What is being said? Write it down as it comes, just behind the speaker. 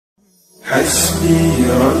حسبي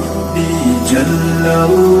ربي جل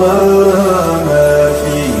الله ما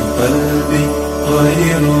في قلبي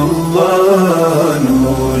غير الله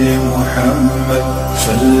نور محمد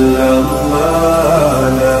صلى الله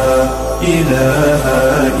لا إله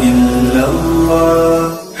إلا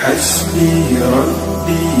الله حسبي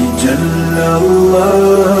ربي جل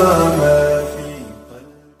الله ما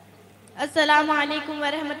السلام علیکم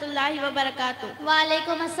ورحمۃ اللہ وبرکاتہ۔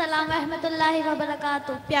 وعلیکم السلام ورحمۃ اللہ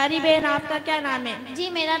وبرکاتہ۔ پیاری بہن، آپ کا کیا نام ہے؟ جی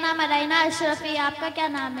میرا نام اشرفی، آپ کا کیا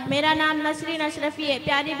نام ہے؟ میرا نام نسرین اشرفی ہے۔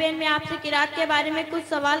 پیاری بہن، میں آپ سے قرات کے بارے میں کچھ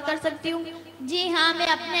سوال کر سکتی ہوں؟ جی ہاں، میں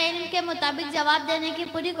اپنے علم کے مطابق جواب دینے کی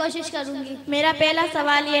پوری کوشش کروں گی۔ میرا پہلا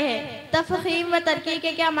سوال یہ ہے، تفخیم و ترقی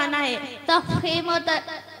کے کیا معنی ہے؟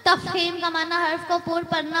 تفخیم کا معنی حرف کو پور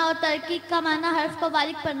پڑھنا اور ترقیق کا معنی حرف کو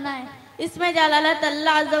باریک پڑھنا ہے۔ اس میں جلالت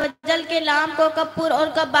اللہ عز و جل کے لام کو کب پور اور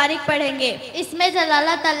کب باریک پڑھیں گے؟ اس میں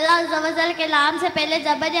جلالت اللہ عز و جل کے لام سے پہلے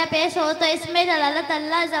زبر یا پیش ہو تو اس میں جلالت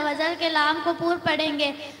اللہ عز و جل کے لام کو پور پڑھیں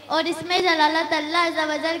گے، اور اس میں جلالت اللہ عز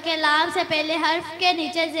و جل کے لام سے پہلے حرف کے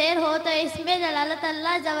نیچے زیر ہو تو اس میں جلالت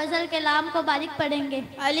اللہ عز و جل کے لام کو باریک پڑھیں گے۔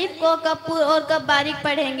 الف کو کب پور اور کب باریک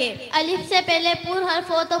پڑھیں گے؟ الف سے پہلے پور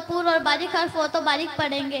حرف ہو تو پور اور باریک حرف ہو تو باریک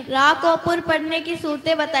پڑھیں گے۔ را کو پور پڑھنے کی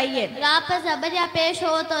صورتیں بتائیے۔ را پر زبر یا پیش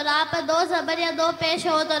ہو تو را پر دو زبر یا دو پیش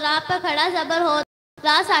ہو تو را پر کھڑا زبر ہو،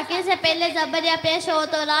 را ساکن سے پہلے زبر یا پیش ہو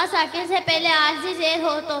تو را ساکن سے پہلے عارضی زیر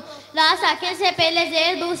ہو تو را ساکن سے پہلے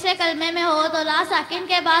زیر دوسرے کلمے میں ہو تو را ساکن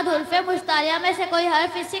کے بعد حروف مشتعلیہ میں سے کوئی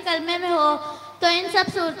حرف اسی کلمے میں ہو تو ان سب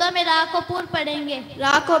صورتوں میں را کو پور پڑھیں گے۔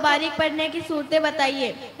 را کو باریک پڑھنے کی صورتیں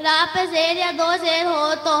بتائیے۔ را پر زیر یا دو زیر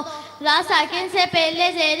ہو تو را ساکن سے پہلے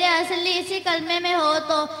زیر اصلی اسی کلمے میں ہو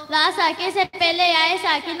تو را ساکن سے پہلے یا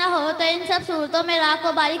ساکنہ ہو تو ان سب صورتوں میں را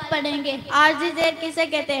کو باریک پڑھیں گے۔ عارضی زیر کسے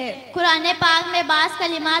کہتے ہیں؟ قرآن پاک میں بعض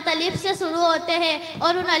کلمات الف سے شروع ہوتے ہیں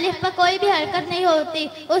اور ان الف پر کوئی بھی حرکت نہیں ہوتی،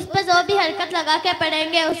 اس پر جو بھی حرکت لگا کے پڑھیں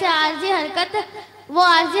گے اسے عارضی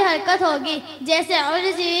حرکت ہوگی، جیسے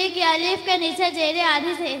عرضی کی الف کے نیچے زیر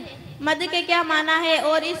عارض ہے۔ مد کے کیا معنی ہے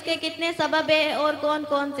اور اس کے کتنے سبب ہیں اور کون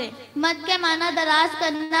کون سے؟ مد کے معنی دراز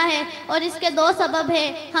کرنا ہے اور اس کے دو سبب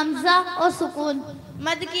ہیں، حمزہ اور سکون۔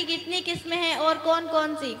 مد کی کتنی قسمیں ہیں اور کون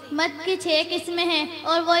کون سی؟ مد کی 6 قسمیں ہیں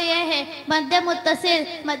اور وہ یہ ہے: مد متصل،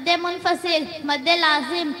 مد منفصل، مد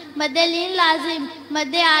لازم، مد لین لازم،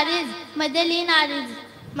 مد عارض، مد لین عارض۔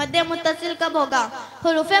 مد متصل کب ہوگا؟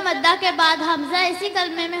 حروف مدہ کے بعد حمزہ اسی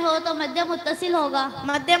کلمے میں ہو تو مد متصل ہوگا۔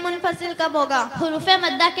 مد منفصل کب ہوگا؟ حروف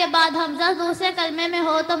مدہ کے بعد حمزہ دوسرے کلمے میں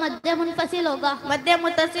ہو تو مد منفصل ہوگا۔ مد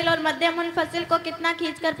متصل اور مد منفصل کو کتنا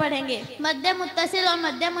کھینچ کر پڑھیں گے؟ مد متصل اور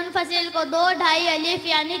مد منفصل کو 2 2.5 الف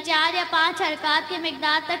یعنی 4 یا 5 حرکات کی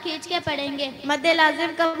مقدار تک کھینچ کے پڑھیں گے۔ مد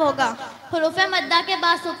لازم کب ہوگا؟ حروف مدہ کے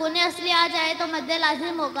بعد سکون اصلی آ جائے تو مد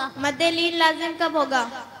لازم ہوگا۔ مد لین لازم کب ہوگا؟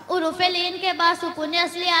 حروف لین کے بعد سکون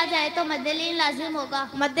اصلی آ جائے تو مد لین لازم ہوگا۔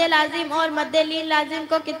 مد لازم اور مد لین لازم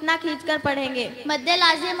کو کتنا کھینچ کر پڑھیں گے؟ مد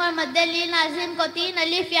لازم اور مد لین لازم کو 3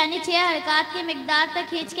 الف یعنی 6 حرکات کی مقدار تک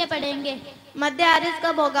کھینچ کے پڑھیں گے۔ مد عارض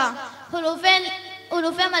کب ہوگا؟ حروف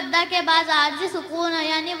مدہ کے بعد عارضی سکون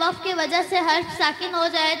یعنی وقف کی وجہ سے حرف ساکن ہو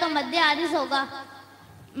جائے تو مد عارض ہوگا۔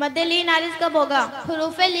 مد لین عارض کب ہوگا؟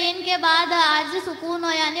 حروف لین کے بعد عارضی سکون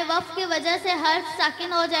ہو یعنی وقف کی وجہ سے حرف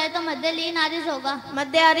ساکن ہو جائے تو مد لین عارض ہوگا۔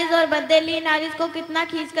 مد عارض اور مد لین عارض کو کتنا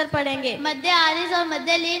کھینچ کر پڑھیں گے؟ مد عارض اور مد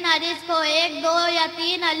لین عارض کو 1 2 یا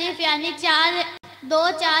 3 الف یعنی 2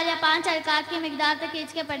 4 یا 5 حرکات کی مقدار تک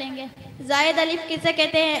کھینچ کے پڑھیں گے۔ زائد الف کسے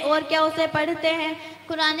کہتے ہیں اور کیا اسے پڑھتے ہیں؟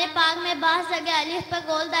 قرآن پاک میں بعض جگہ الف پر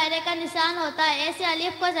گول دائرے کا نشان ہوتا ہے، ایسے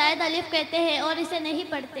الف کو زائد الف کہتے ہیں اور اسے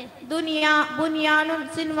نہیں پڑھتے۔ دنیا، بنیان،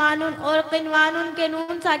 سنوان اور قنوان کے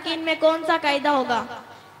نون ساکن میں کون سا قاعدہ ہوگا؟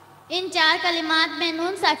 ان 4 کلمات میں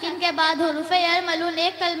نون ساکن کے بعد حروف یرملون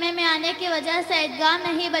ایک کلمے میں آنے کی وجہ سے ادغام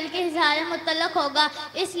نہیں بلکہ اظہار مطلق ہوگا،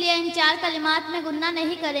 اس لیے ان 4 کلمات میں گنہ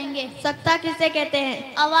نہیں کریں گے۔ سکتہ کسے کہتے ہیں؟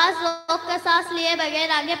 آواز روک کر سانس لیے بغیر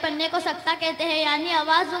آگے پڑھنے کو سکتہ کہتے ہیں، یعنی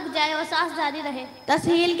آواز رک جائے اور سانس جاری رہے۔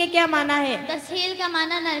 تسہیل کے کیا معنی ہے؟ تسہیل کا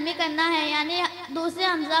معنی نرمی کرنا ہے، یعنی دوسرے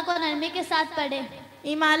حمزہ کو نرمی کے ساتھ پڑھے۔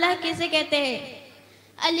 امالہ کسے کہتے ہیں؟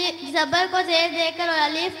 زبر کو زیر دے کر اور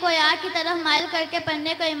الف کو یا کی طرف مائل کر کے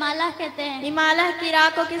پڑھنے کو امالہ کہتے ہیں۔ امالہ کی راہ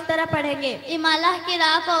کو کس طرح پڑھیں گے؟ امالہ کی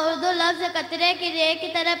راہ کو اردو لفظ قطرے کی رے کی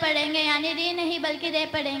طرح پڑھیں گے، یعنی ری نہیں بلکہ رے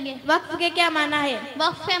پڑھیں گے۔ وقف کے کیا معنی ہے؟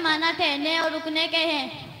 وقف کے معنی ٹھہرنے اور رکنے کے ہیں۔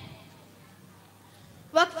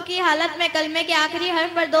 वक्फ की हालत में कलमे के आखिरी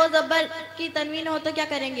हर्फ पर 2 ज़बर की तनवीन हो तो क्या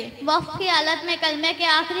करेंगे? वक्फ की हालत में कलमे के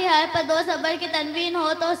आखिरी हर्फ पर 2 ज़बर की तनवीन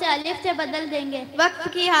हो तो उसे अलिफ से बदल देंगे। वक्फ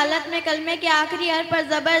की हालत में कलमे के आखिरी हर्फ पर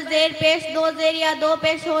ज़बर ज़ेर पेश 2 ज़ेर या 2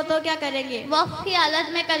 पेश हो तो क्या करेंगे? वक्फ की हालत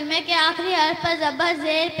में कलमे के आखिरी हर्फ पर ज़बर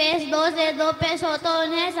ज़ेर पेश 2 ज़ेर 2 पेश हो तो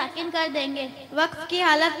उन्हें साकिन कर देंगे। वक्फ की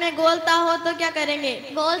हालत में गोल ता हो तो क्या करेंगे?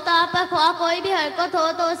 गोल ता पर ख्वाह कोई भी हरकत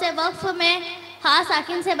हो तो उसे वक्फ में हा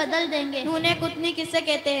साकिन से बदल देंगे। नूने कुतनी किसे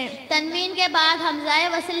कहते हैं? तनवीन के बाद हमजाए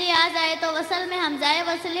वसली आ जाए तो वसल में हमजाए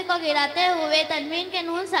वसली को गिराते हुए तनवीन के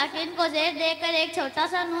नून साकिन को जेर देकर एक छोटा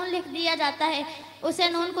सा नून लिख दिया जाता है, उसे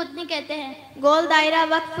नून कुतनी कहते हैं। गोल दायरा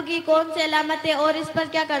वक्फ की कौन सी अलामत है और इस पर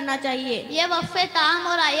क्या करना चाहिए? ये वक्फ ताम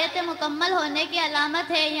और आयत मुकम्मल होने की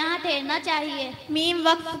अलामत है, यहाँ ठहरना चाहिए। मीम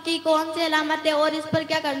वक्फ की कौन सी अलामत है और इस पर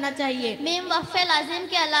क्या करना चाहिए? मीम वक्फ लाजिम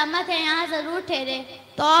की अलामत है, यहाँ जरूर ठहरे।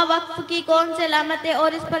 तो वक्फ की कौन सी अलामत है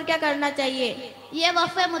और इस पर क्या करना चाहिए? ये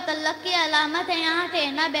वक्फ मुतल्लक की अलामत है, यहाँ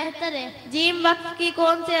ठहरना बेहतर है। जीम वक्फ की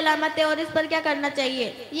कौन सी अलामत है और इस पर क्या करना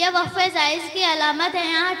चाहिए? ये वक्फ जायज़ की अलामत है,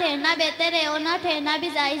 यहाँ ठहरना बेहतर है और न ठहरना भी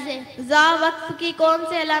जायज़ है। जा वक्फ की कौन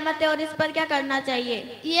सी अलामत है और इस पर क्या करना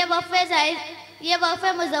चाहिए? ये वक्फ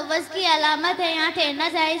मुजव्वज की अलामत है, यहाँ ठहरना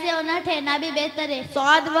जायज़ है और न ठहरना भी बेहतर है।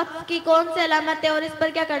 स्वाद वक्फ की कौन सी अलामत है और इस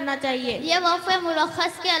पर क्या करना चाहिए? ये वक्फ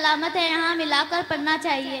मुरख्खस की अलामत है, यहाँ मिलाकर पढ़ना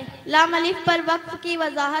चाहिए। लाम अलिफ पर वक्फ की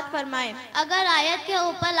वजाहत फरमाएं। अगर आयत के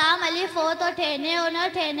ऊपर लाम अलिफ हो तो ठहरने और न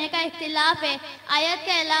ठहरने का इख्तिलाफ है, आयत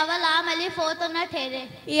के अलावा लाम अलिफ हो तो न ठहरे।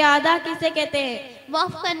 इयादा किसे कहते हैं?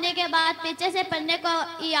 वक्फ करने के बाद पीछे से पढ़ने को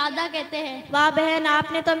इयादा कहते हैं। वाह बहन,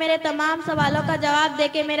 आपने तो मेरे तमाम सवालों का जवाब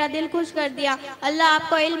देके मेरा दिल खुश कर दिया। अल्लाह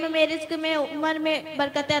आपको इल्म में, रिज़्क़ में, उम्र में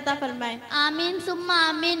बरकत अता फरमाए। आमीन सुम्मा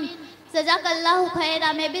आमीन। जज़ाकल्लाहु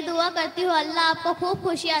खैरा। मैं भी दुआ करती हूँ अल्लाह आपको खूब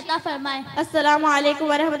खुशी अता फरमाए। अस्सलामु अलैकुम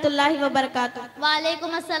व रहमतुल्लाहि व बरकातुहू।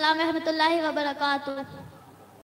 वालेकुम अस्सलाम व रहमतुल्लाहि व बरकातुहू।